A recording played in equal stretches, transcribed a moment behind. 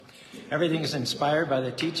Everything is inspired by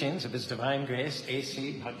the teachings of His Divine Grace,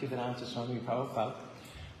 A.C. Bhaktivedanta Swami Prabhupada,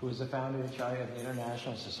 who is the founder and Acharya of the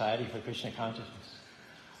International Society for Krishna Consciousness.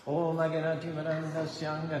 Om Aganati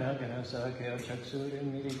Manandasyam Ganagana Sakya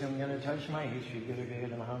Chaksurim Mirikam Yanatashmai Shri Gurave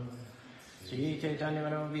Namaham Sri Chaitanya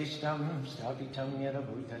Manavishtam Stapitam Yada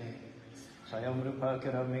Bhutale Sayam Rupa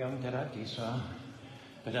Karamyam Tarati Swa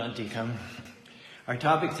Vedantikam. Our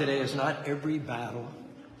topic today is not every battle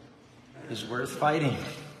is worth fighting.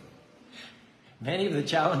 Many of the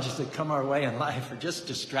challenges that come our way in life are just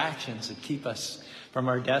distractions that keep us from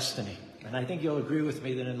our destiny. And I think you'll agree with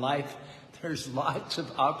me that in life, there's lots of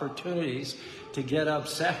opportunities to get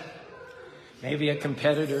upset. Maybe a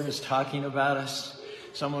competitor is talking about us.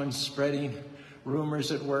 Someone's spreading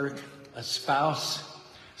rumors at work. A spouse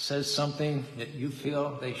says something that you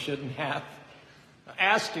feel they shouldn't have.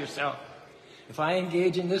 Ask yourself, if I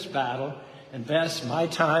engage in this battle, invest my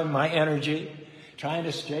time, my energy, trying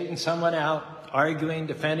to straighten someone out, arguing,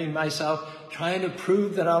 defending myself, trying to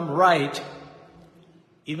prove that I'm right,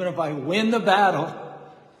 even if I win the battle,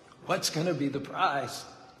 what's going to be the prize?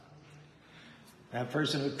 That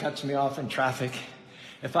person who cuts me off in traffic,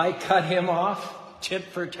 if I cut him off, tit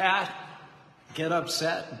for tat, get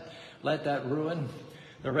upset, and let that ruin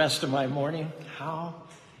the rest of my morning, how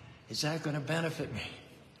is that going to benefit me?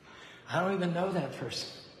 I don't even know that person.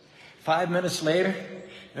 5 minutes later,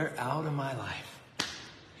 they're out of my life.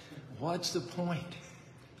 What's the point?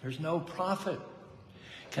 There's no profit.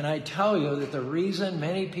 Can I tell you that the reason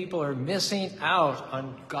many people are missing out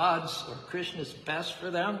on God's or Krishna's best for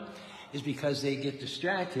them is because they get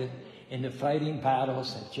distracted into fighting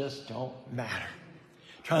battles that just don't matter.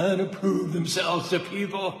 Trying to prove themselves to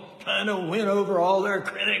people, trying to win over all their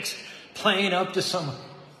critics, playing up to someone.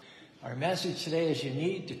 Our message today is you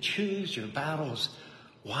need to choose your battles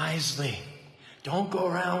wisely. Don't go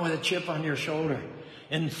around with a chip on your shoulder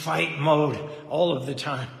in fight mode all of the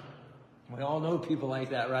time. We all know people like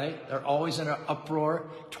that, right? They're always in an uproar,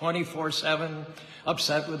 24/7,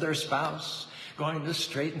 upset with their spouse, going to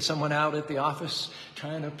straighten someone out at the office,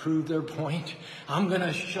 trying to prove their point. I'm going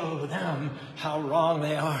to show them how wrong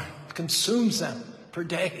they are. It consumes them for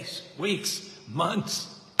days, weeks,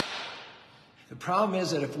 months. The problem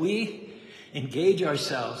is that if we engage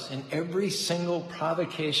ourselves in every single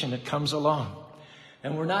provocation that comes along,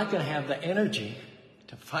 then we're not going to have the energy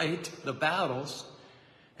to fight the battles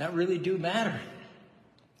that really do matter.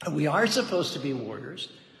 We are supposed to be warriors.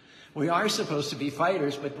 We are supposed to be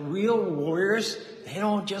fighters, but real warriors, they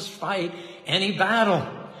don't just fight any battle.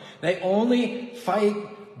 They only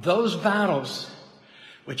fight those battles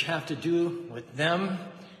which have to do with them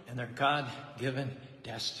and their God-given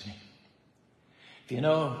destiny. If you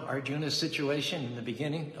know Arjuna's situation in the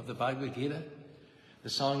beginning of the Bhagavad Gita, the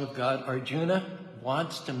Song of God, Arjuna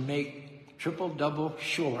wants to make triple-double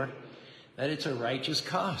sure that it's a righteous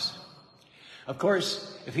cause. Of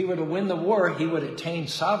course, if he were to win the war, he would attain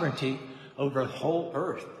sovereignty over the whole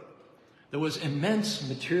earth. There was immense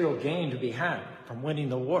material gain to be had from winning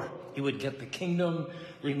the war. He would get the kingdom,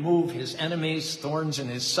 remove his enemies, thorns in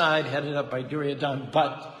his side, headed up by Duryodhana.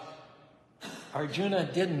 But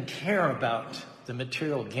Arjuna didn't care about the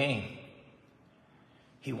material gain.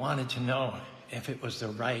 He wanted to know if it was the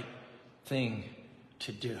right thing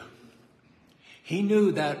to do. He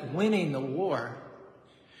knew that winning the war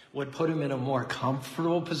would put him in a more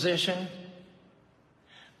comfortable position,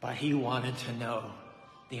 but he wanted to know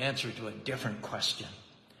the answer to a different question.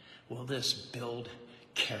 Will this build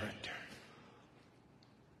character?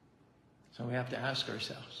 So we have to ask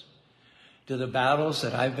ourselves, do the battles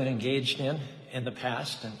that I've been engaged in the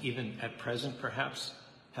past, and even at present perhaps,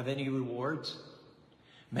 have any rewards?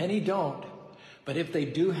 Many don't, but if they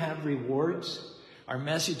do have rewards, our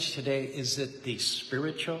message today is that the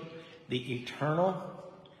spiritual, the eternal,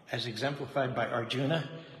 as exemplified by Arjuna,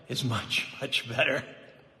 is much, much better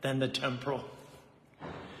than the temporal.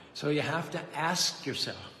 So you have to ask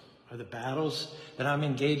yourself, are the battles that I'm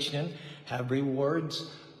engaged in have rewards?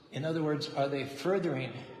 In other words, are they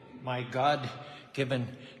furthering my God-given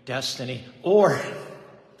destiny? Or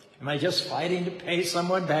am I just fighting to pay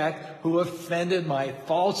someone back who offended my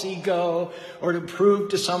false ego, or to prove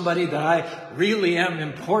to somebody that I really am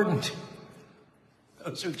important?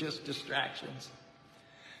 Those are just distractions.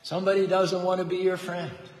 Somebody doesn't want to be your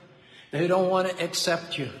friend. They don't want to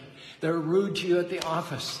accept you. They're rude to you at the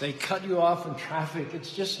office. They cut you off in traffic.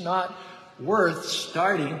 It's just not worth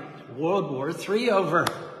starting World War III over.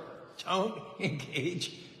 Don't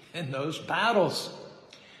engage in those battles.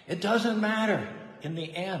 It doesn't matter in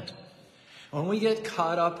the end. When we get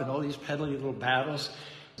caught up in all these peddly little battles,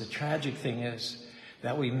 the tragic thing is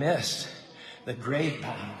that we miss the great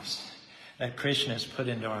battles that Krishna has put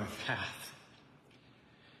into our path.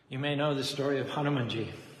 You may know the story of Hanumanji.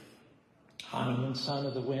 Hanuman, son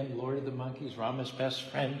of the wind, lord of the monkeys, Rama's best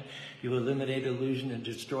friend. You eliminate illusion and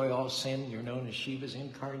destroy all sin. You're known as Shiva's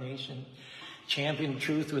incarnation. Champion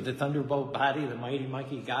truth with the thunderbolt body, the mighty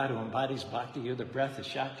monkey god who embodies bhakti. You're the breath of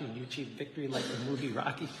Shakti, and you achieve victory like the movie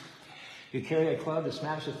Rocky. You carry a club to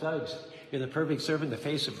smash the thugs. You're the perfect servant, the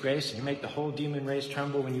face of grace, and you make the whole demon race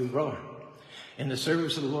tremble when you roar. In the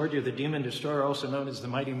service of the Lord, you're the demon destroyer, also known as the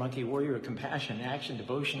mighty monkey warrior of compassion, action,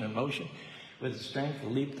 devotion, and motion. With the strength to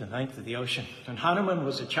leap the length of the ocean. When Hanuman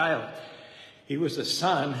was a child, he was the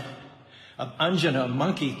son of Anjana,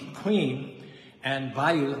 monkey queen, and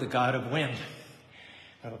Vayu, the god of wind.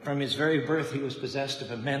 From his very birth, he was possessed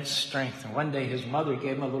of immense strength. And one day, his mother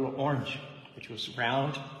gave him a little orange, which was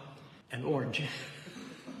round and orange.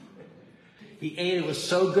 He ate it. It was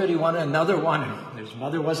so good, he wanted another one. His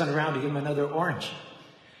mother wasn't around to give him another orange.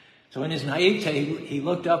 So in his naivete, he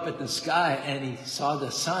looked up at the sky and he saw the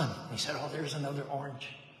sun. He said, oh, there's another orange.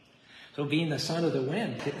 So being the son of the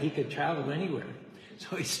wind, he could travel anywhere.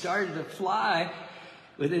 So he started to fly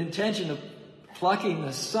with the intention of plucking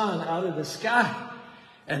the sun out of the sky.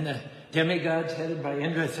 And the demigods headed by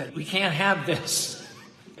Indra said, we can't have this.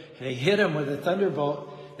 They hit him with a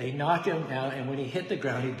thunderbolt. They knocked him down. And when he hit the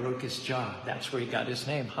ground, he broke his jaw. That's where he got his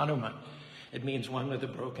name, Hanuman. It means one with a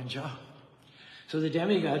broken jaw. So the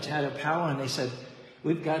demigods had a power, and they said,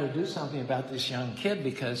 we've got to do something about this young kid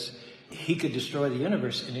because he could destroy the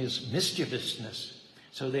universe in his mischievousness.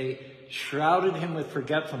 So they shrouded him with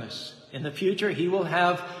forgetfulness. In the future, he will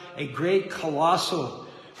have a great, colossal,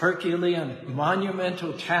 Herculean,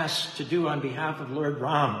 monumental task to do on behalf of Lord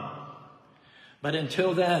Ram. But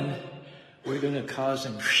until then, we're going to cause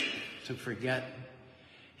him to forget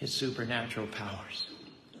his supernatural powers.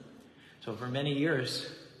 So for many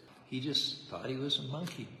years, he just thought he was a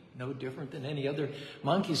monkey, no different than any other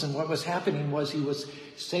monkeys. And what was happening was he was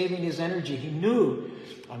saving his energy. He knew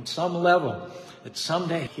on some level that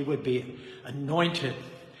someday he would be anointed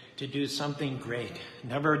to do something great,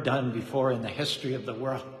 never done before in the history of the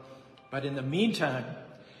world. But in the meantime,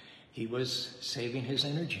 he was saving his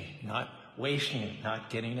energy, not wasting it, not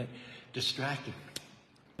getting it distracted.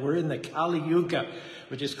 We're in the Kali Yuga,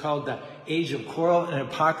 which is called the age of quarrel and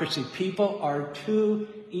hypocrisy. People are too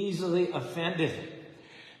easily offended.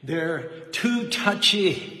 They're too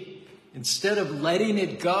touchy. Instead of letting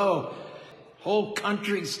it go, whole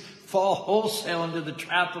countries fall wholesale into the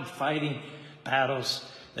trap of fighting battles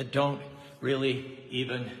that don't really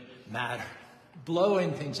even matter.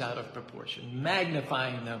 Blowing things out of proportion,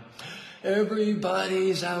 magnifying them.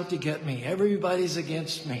 Everybody's out to get me. Everybody's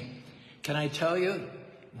against me. Can I tell you?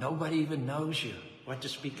 Nobody even knows you. What to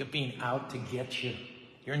speak of being out to get you.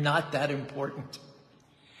 You're not that important.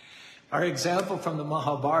 Our example from the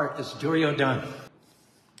Mahabharata is Duryodhana.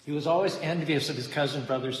 He was always envious of his cousin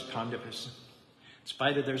brothers Pandavas. In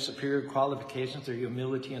spite of their superior qualifications, their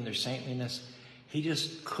humility, and their saintliness, he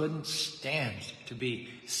just couldn't stand to be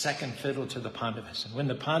second fiddle to the Pandavas. And when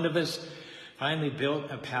the Pandavas finally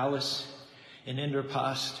built a palace in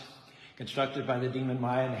Indraprastha, constructed by the demon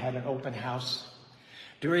Maya, and had an open house,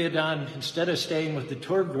 Duryodhana, instead of staying with the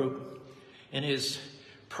tour group, in his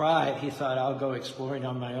pride, he thought, I'll go exploring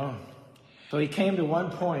on my own. So he came to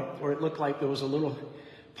one point where it looked like there was a little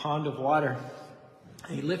pond of water.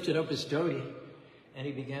 And he lifted up his dhoti and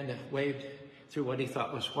he began to wade through what he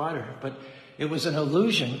thought was water. But it was an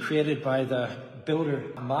illusion created by the builder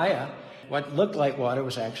Maya. What looked like water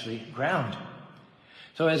was actually ground.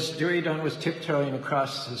 So as Duryodhana was tiptoeing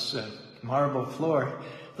across this marble floor,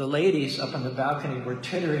 the ladies up on the balcony were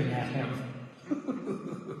tittering at him.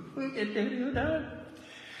 Look at Duryodhana.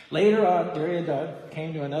 Later on, Duryodhana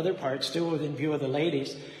came to another part, still within view of the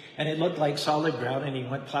ladies, and it looked like solid ground, and he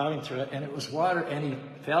went plowing through it, and it was water, and he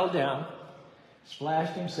fell down,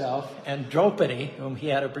 splashed himself, and Draupadi, whom he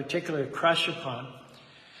had a particular crush upon,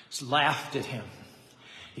 laughed at him.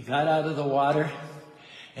 He got out of the water,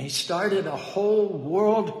 and he started a whole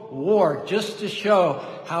world war just to show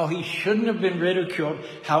how he shouldn't have been ridiculed,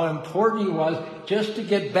 how important he was, just to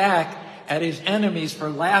get back at his enemies for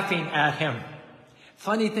laughing at him.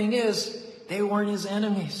 Funny thing is, they weren't his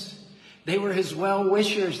enemies. They were his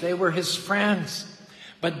well-wishers. They were his friends.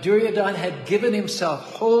 But Duryodhana had given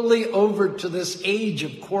himself wholly over to this age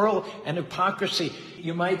of quarrel and hypocrisy.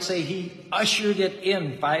 You might say he ushered it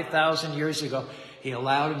in 5,000 years ago. He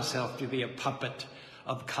allowed himself to be a puppet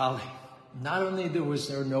of Kali. Not only was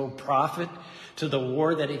there no profit to the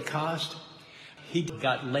war that he caused, he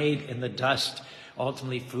got laid in the dust,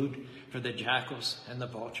 ultimately food for the jackals and the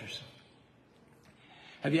vultures.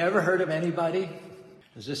 Have you ever heard of anybody?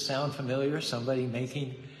 Does this sound familiar? Somebody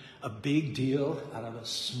making a big deal out of a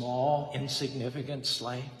small, insignificant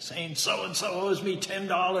slight, saying so-and-so owes me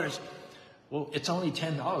 $10. Well, it's only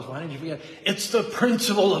 $10. Why did you forget? It's the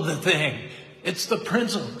principle of the thing. It's the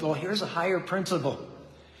principle. Well, here's a higher principle.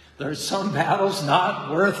 There's some battles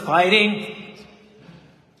not worth fighting.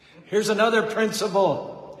 Here's another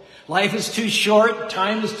principle. Life is too short.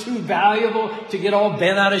 Time is too valuable to get all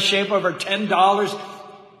bent out of shape over $10.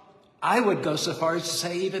 I would go so far as to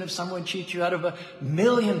say, even if someone cheats you out of $1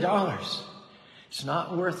 million, it's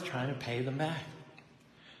not worth trying to pay them back.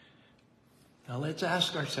 Now let's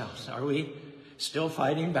ask ourselves, are we still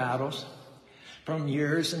fighting battles from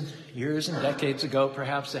years and decades ago,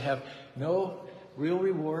 perhaps, that have no real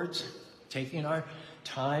rewards, taking our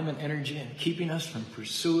time and energy and keeping us from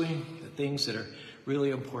pursuing the things that are really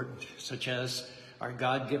important, such as our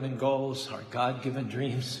God-given goals, our God-given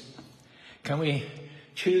dreams? Can we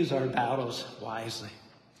choose our battles wisely?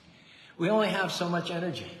 We only have so much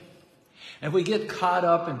energy. And if we get caught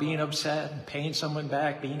up in being upset and paying someone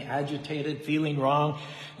back, being agitated, feeling wrong,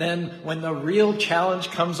 then when the real challenge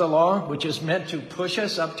comes along, which is meant to push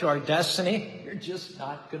us up to our destiny, you're just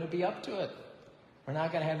not going to be up to it. We're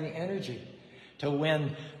not going to have the energy to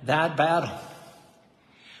win that battle.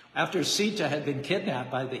 After Sita had been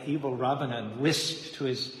kidnapped by the evil Ravana and whisked to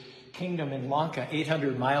his kingdom in Lanka,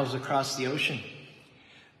 800 miles across the ocean,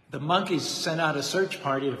 the monkeys sent out a search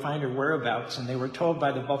party to find her whereabouts, and they were told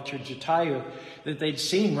by the vulture Jatayu that they'd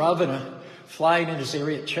seen Ravana flying in his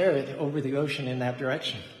chariot over the ocean in that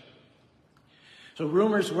direction. So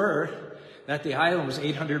rumors were that the island was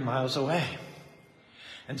 800 miles away.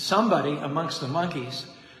 And somebody amongst the monkeys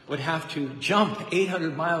would have to jump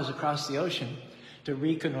 800 miles across the ocean to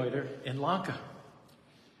reconnoiter in Lanka.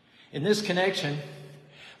 In this connection,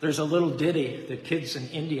 there's a little ditty that kids in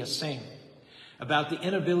India sing about the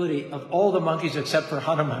inability of all the monkeys except for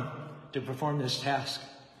Hanuman to perform this task.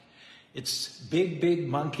 It's big, big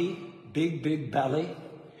monkey, big, big belly,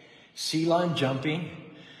 sea lion jumping,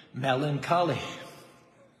 melancholy.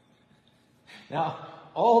 Now,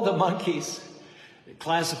 all the monkeys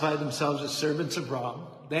classify themselves as servants of Ram.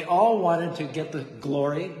 They all wanted to get the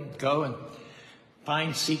glory, go and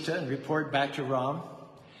find Sita and report back to Ram,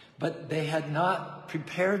 but they had not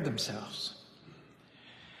prepared themselves.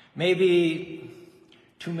 Maybe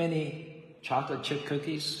too many chocolate chip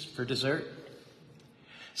cookies for dessert.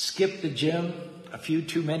 Skipped the gym a few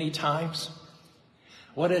too many times.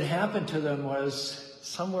 What had happened to them was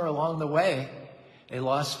somewhere along the way, they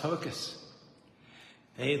lost focus.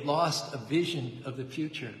 They lost a vision of the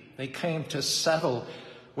future. They came to settle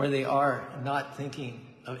where they are, not thinking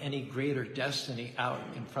of any greater destiny out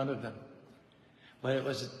in front of them. But it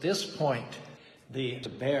was at this point, the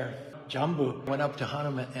bear, Jambu, went up to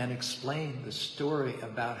Hanuman and explained the story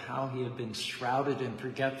about how he had been shrouded in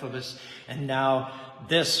forgetfulness, and now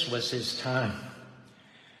this was his time.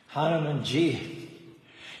 Hanumanji,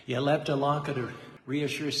 you left to Lanka to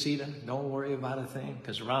reassure Sita, don't worry about a thing,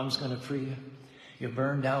 because Ram's going to free you. You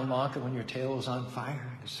burned down Lanka when your tail was on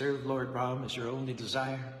fire. You served Lord Ram as your only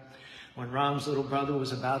desire. When Ram's little brother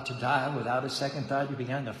was about to die, without a second thought, you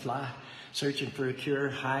began to fly, searching for a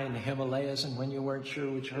cure high in the Himalayas. And when you weren't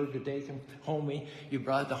sure which herb to take home, you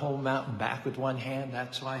brought the whole mountain back with one hand.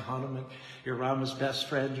 That's why Hanuman, you're Rama's best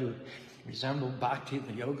friend. You resemble Bhakti,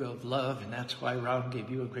 the yoga of love, and that's why Ram gave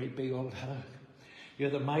you a great big old hug. You're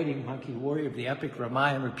the mighty monkey warrior of the epic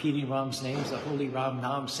Ramayana, repeating Ram's names, the holy Ram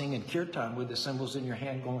Nam, singing kirtan with the cymbals in your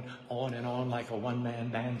hand, going on and on like a one-man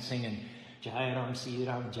band singing Jai Ram, Sri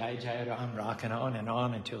Ram, Jai Jai Ram, rocking on and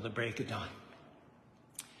on until the break of dawn.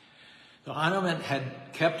 So Hanuman had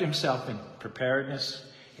kept himself in preparedness.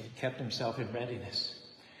 He had kept himself in readiness.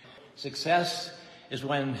 Success is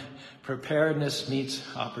when preparedness meets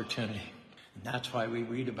opportunity. And that's why we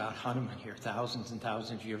read about Hanuman here thousands and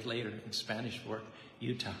thousands of years later in Spanish work,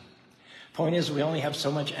 Utah. Point is, we only have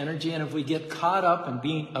so much energy, and if we get caught up in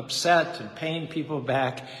being upset and paying people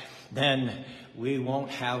back, then we won't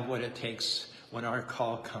have what it takes when our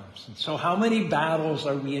call comes. And so how many battles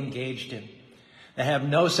are we engaged in that have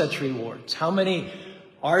no such rewards? How many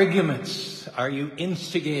arguments are you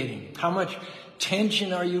instigating? How much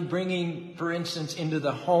tension are you bringing, for instance, into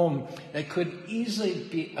the home that could easily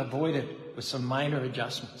be avoided with some minor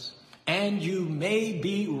adjustments? And you may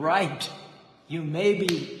be right. You may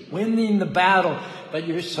be winning the battle, but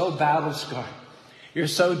you're so battle-scarred. You're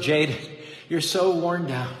so jaded. You're so worn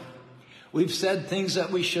down. We've said things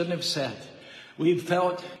that we shouldn't have said. We've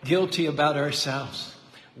felt guilty about ourselves.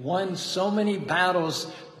 Won so many battles,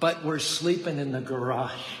 but we're sleeping in the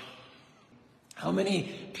garage. How many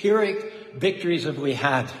Pyrrhic victories have we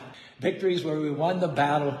had? Victories where we won the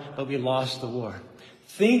battle, but we lost the war.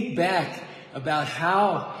 Think back about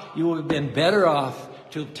how you would have been better off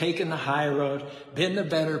to have taken the high road, been the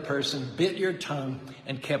better person, bit your tongue,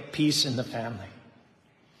 and kept peace in the family.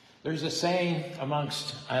 There's a saying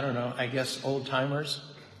amongst, I guess old timers,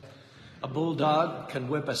 a bulldog can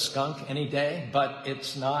whip a skunk any day, but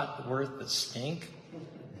it's not worth the stink.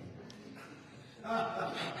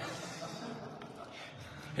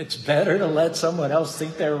 It's better to let someone else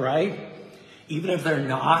think they're right, even if they're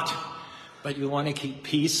not, but you want to keep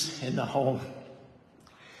peace in the home.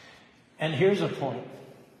 And here's a point.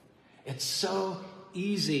 It's so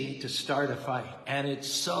easy to start a fight, and it's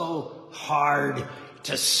so hard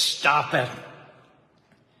to stop it.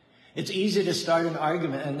 It's easy to start an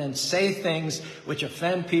argument and then say things which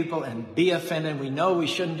offend people and be offended. We know we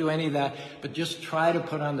shouldn't do any of that, but just try to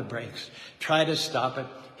put on the brakes. Try to stop it.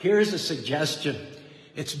 Here's a suggestion.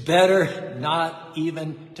 It's better not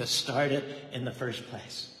even to start it in the first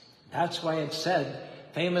place. That's why it's said,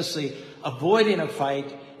 famously, avoiding a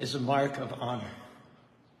fight is a mark of honor.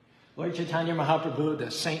 Lord Chaitanya Mahaprabhu, the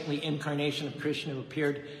saintly incarnation of Krishna who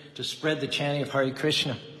appeared to spread the chanting of Hare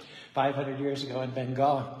Krishna 500 years ago in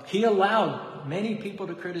Bengal, he allowed many people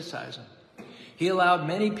to criticize him. He allowed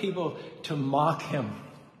many people to mock him.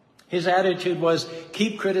 His attitude was,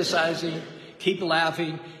 keep criticizing, keep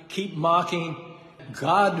laughing, keep mocking.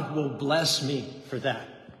 God will bless me for that.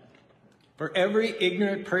 For every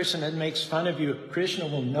ignorant person that makes fun of you, Krishna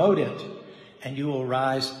will note it, and you will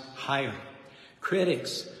rise higher.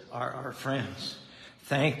 Critics are our friends.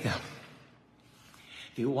 Thank them.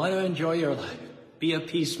 If you want to enjoy your life, be a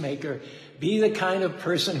peacemaker. Be the kind of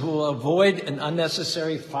person who will avoid an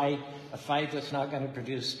unnecessary fight, a fight that's not going to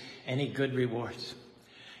produce any good rewards.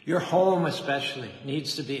 Your home especially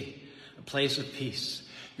needs to be a place of peace.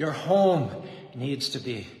 Your home needs to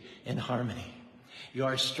be in harmony. You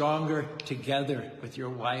are stronger together with your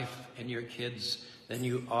wife and your kids than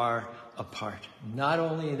you are apart. Not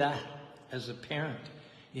only that, as a parent,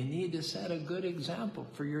 you need to set a good example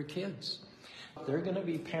for your kids. They're going to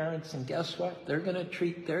be parents, and guess what? They're going to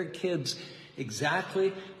treat their kids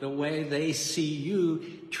exactly the way they see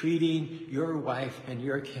you treating your wife and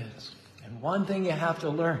your kids. And one thing you have to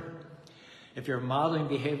learn, if you're modeling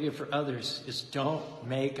behavior for others, is don't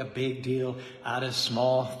make a big deal out of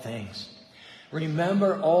small things.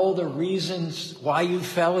 Remember all the reasons why you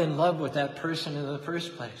fell in love with that person in the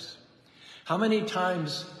first place. How many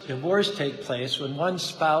times divorce take place when one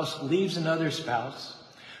spouse leaves another spouse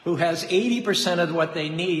who has 80% of what they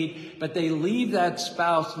need, but they leave that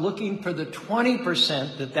spouse looking for the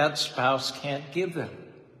 20% that that spouse can't give them.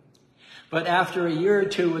 But after a year or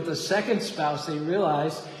two with the second spouse, they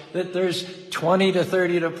realize that there's 20 to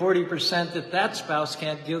 30 to 40% that that spouse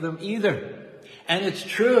can't give them either. And it's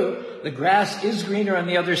true, the grass is greener on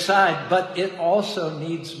the other side, but it also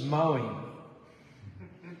needs mowing.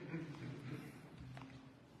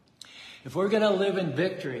 If we're going to live in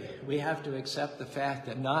victory, we have to accept the fact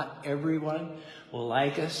that not everyone will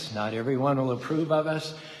like us, not everyone will approve of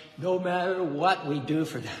us, no matter what we do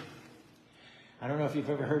for them. I don't know if you've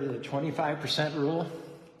ever heard of the 25% rule.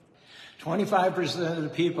 25% of the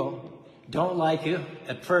people don't like you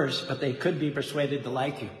at first, but they could be persuaded to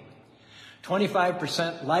like you.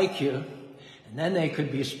 25% like you, and then they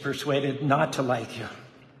could be persuaded not to like you.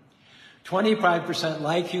 25%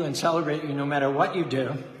 like you and celebrate you no matter what you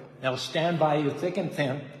do. They'll stand by you thick and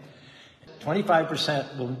thin.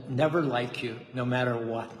 25% will never like you no matter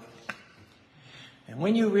what. And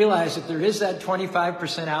when you realize that there is that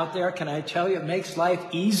 25% out there, can I tell you, it makes life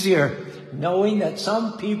easier knowing that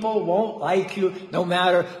some people won't like you no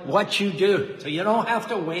matter what you do. So you don't have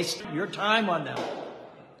to waste your time on them.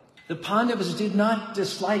 The Pandavas did not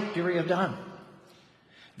dislike Duryodhana.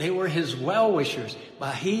 They were his well-wishers,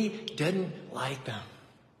 but he didn't like them.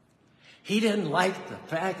 He didn't like the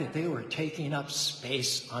fact that they were taking up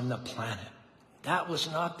space on the planet. That was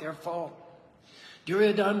not their fault.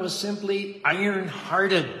 Duryodhana was simply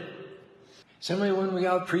iron-hearted. Similarly, when we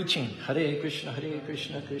are preaching, Hare Krishna,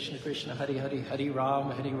 Krishna Krishna, Hare Hare, Hare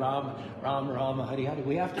Rama, Rama Rama, Hare Hare.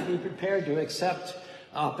 We have to be prepared to accept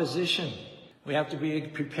opposition. We have to be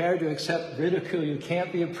prepared to accept ridicule. You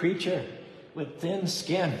can't be a preacher with thin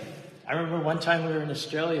skin. I remember one time we were in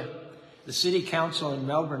Australia. The city council in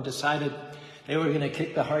Melbourne decided they were going to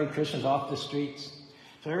kick the Hare Krishnas off the streets.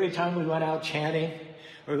 So every time we went out chanting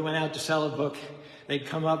or we went out to sell a book, they'd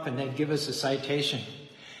come up and they'd give us a citation.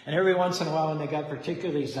 And every once in a while, when they got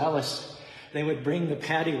particularly zealous, they would bring the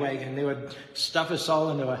paddy wagon. They would stuff us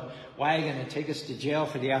all into a wagon and take us to jail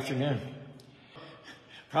for the afternoon.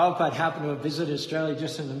 Prabhupada happened to have visited Australia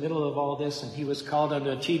just in the middle of all this, and he was called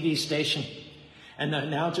onto a TV station. And the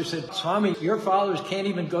announcer said, Swami, your followers can't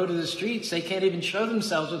even go to the streets. They can't even show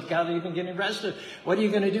themselves without even getting arrested. What are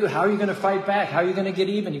you going to do? How are you going to fight back? How are you going to get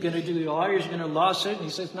even? You're going to do the lawyers? You're going to lawsuit? And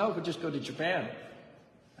he says, no, but just go to Japan.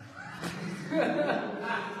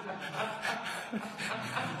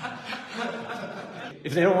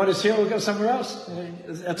 If they don't want us here, we'll go somewhere else.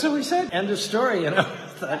 That's what we said. End of story, you know.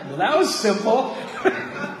 Well, that was simple.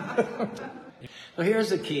 So here's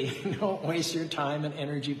the key. Don't waste your time and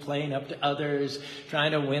energy playing up to others,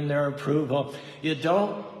 trying to win their approval. You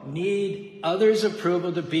don't need others'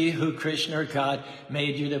 approval to be who Krishna or God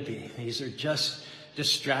made you to be. These are just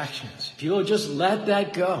distractions. If you will just let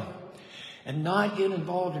that go and not get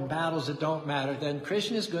involved in battles that don't matter, then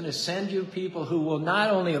Krishna is going to send you people who will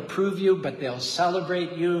not only approve you, but they'll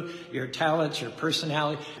celebrate you, your talents, your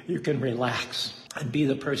personality. You can relax and be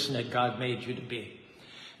the person that God made you to be.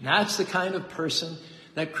 And that's the kind of person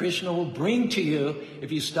that Krishna will bring to you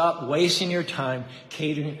if you stop wasting your time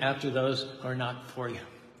catering after those who are not for you.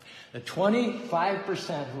 The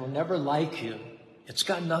 25% who will never like you, it's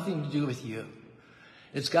got nothing to do with you.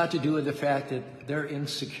 It's got to do with the fact that they're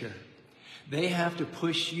insecure. They have to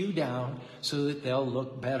push you down so that they'll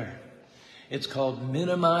look better. It's called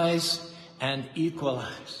minimize and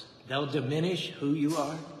equalize. They'll diminish who you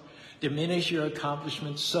are, diminish your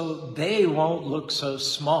accomplishments so they won't look so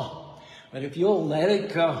small. But if you'll let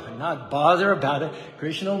it go and not bother about it,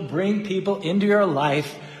 Krishna will bring people into your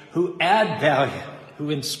life who add value, who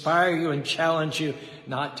inspire you and challenge you,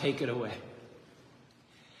 not take it away.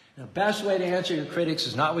 The best way to answer your critics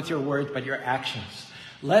is not with your words, but your actions.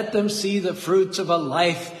 Let them see the fruits of a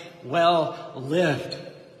life well lived.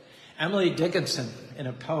 Emily Dickinson, in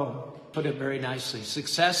a poem, put it very nicely.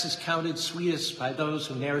 Success is counted sweetest by those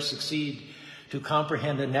who ne'er succeed. To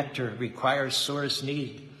comprehend the nectar requires sorest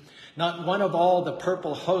need. Not one of all the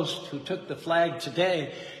purple host who took the flag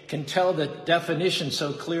today can tell the definition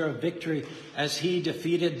so clear of victory as he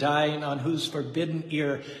defeated, dying on whose forbidden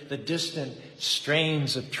ear the distant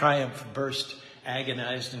strains of triumph burst,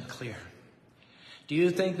 agonized and clear. Do you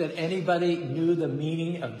think that anybody knew the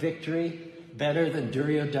meaning of victory better than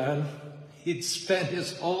Duryodhana? He'd spent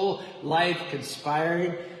his whole life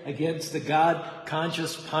conspiring against the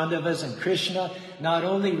God-conscious Pandavas, and Krishna not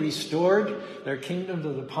only restored their kingdom to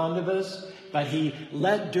the Pandavas, but he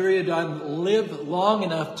let Duryodhana live long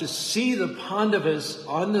enough to see the Pandavas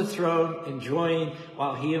on the throne enjoying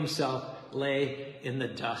while he himself lay in the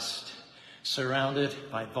dust, surrounded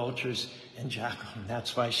by vultures and jackal. And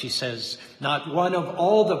that's why she says, not one of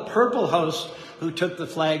all the purple host who took the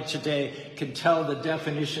flag today can tell the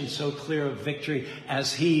definition so clear of victory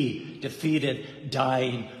as he defeated,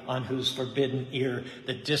 dying on whose forbidden ear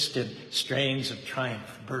the distant strains of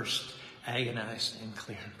triumph burst, agonized and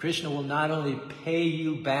clear. Krishna will not only pay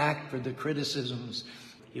you back for the criticisms,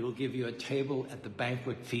 he will give you a table at the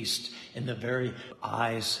banquet feast in the very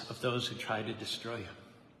eyes of those who try to destroy you.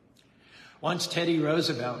 Once Teddy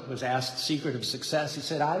Roosevelt was asked the secret of success. He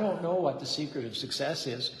said, I don't know what the secret of success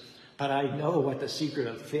is, but I know what the secret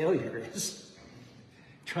of failure is.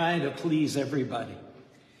 Trying to please everybody.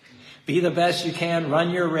 Be the best you can, run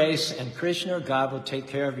your race, and Krishna or God will take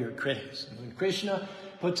care of your critics. And when Krishna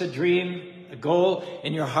puts a dream, a goal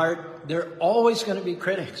in your heart, there are always going to be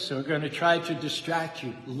critics who are going to try to distract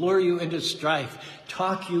you, lure you into strife,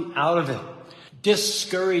 talk you out of it,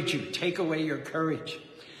 discourage you, take away your courage.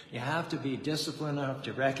 You have to be disciplined enough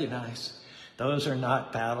to recognize those are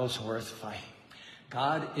not battles worth fighting.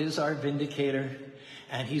 God is our vindicator,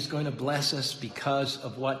 and he's going to bless us because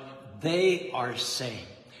of what they are saying.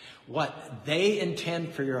 What they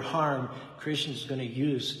intend for your harm, Krishna is going to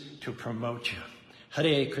use to promote you.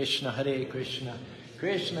 Hare Krishna, Krishna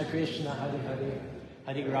Krishna, Hare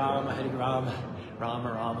Hare, Hare Rama,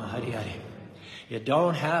 Rama Rama, Hare Hare. You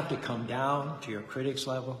don't have to come down to your critic's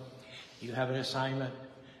level. You have an assignment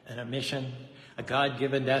and a mission, a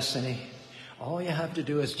God-given destiny. All you have to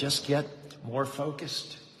do is just get more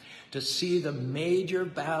focused, to see the major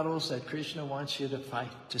battles that Krishna wants you to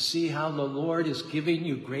fight, to see how the Lord is giving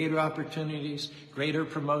you greater opportunities, greater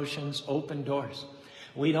promotions, open doors.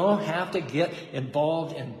 We don't have to get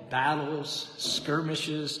involved in battles,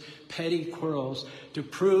 skirmishes, petty quarrels to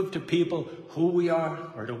prove to people who we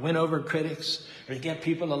are, or to win over critics, or to get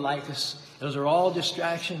people to like us. Those are all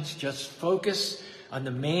distractions. Just focus on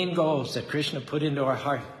the main goals that Krishna put into our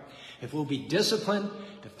heart. If we'll be disciplined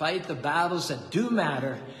to fight the battles that do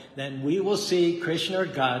matter, then we will see Krishna or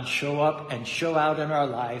God show up and show out in our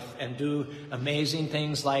life and do amazing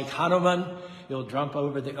things like Hanuman, You'll jump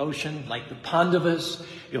over the ocean like the Pandavas.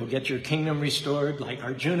 You'll get your kingdom restored like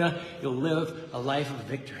Arjuna. You'll live a life of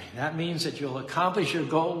victory. That means that you'll accomplish your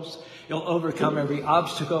goals. You'll overcome every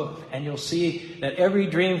obstacle, and you'll see that every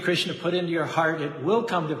dream Krishna put into your heart, it will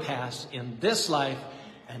come to pass in this life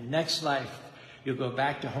and next life. You'll go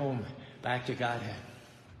back to home, back to Godhead.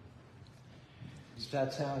 Does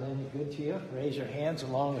that sound any good to you? Raise your hands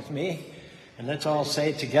along with me, and let's all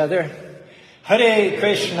say together, Hare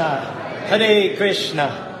Krishna, Hare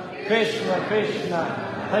Krishna, Krishna Krishna,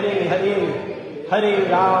 Hare Hare,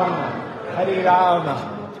 Hare Rama, Hare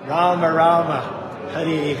Rama, Rama Rama,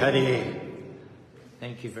 Hare Hare.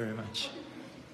 Thank you very much.